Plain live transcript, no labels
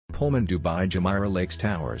Pullman Dubai Jumeirah Lakes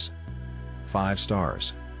Towers. 5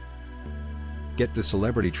 stars. Get the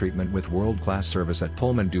celebrity treatment with world-class service at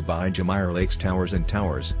Pullman Dubai Jumeirah Lakes Towers and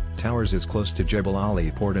Towers. Towers is close to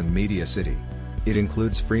Jebel Port and Media City. It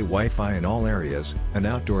includes free Wi-Fi in all areas, an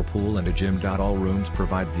outdoor pool and a gym. All rooms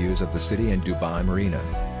provide views of the city and Dubai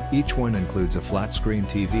Marina. Each one includes a flat-screen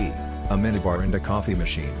TV, a minibar and a coffee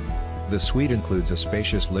machine. The suite includes a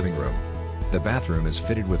spacious living room. The bathroom is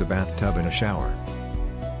fitted with a bathtub and a shower.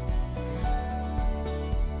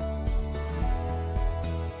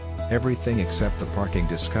 Everything except the parking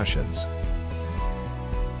discussions.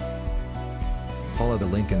 Follow the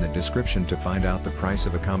link in the description to find out the price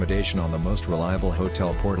of accommodation on the most reliable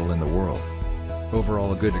hotel portal in the world.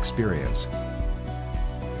 Overall, a good experience.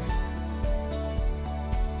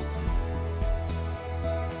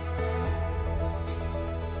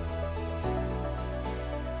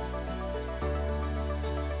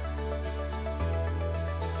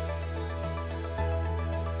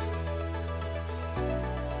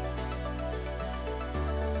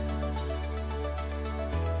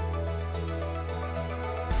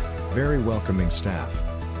 Very welcoming staff.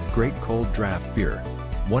 Great cold draft beer.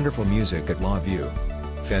 Wonderful music at La View.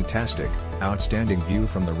 Fantastic, outstanding view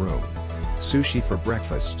from the room. Sushi for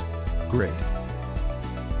breakfast. Great.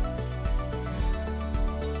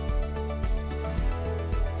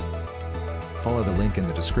 Follow the link in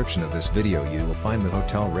the description of this video. You will find the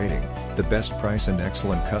hotel rating, the best price and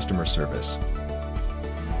excellent customer service.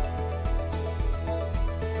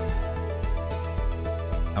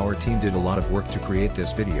 Our team did a lot of work to create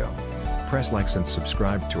this video. Press likes and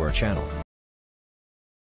subscribe to our channel.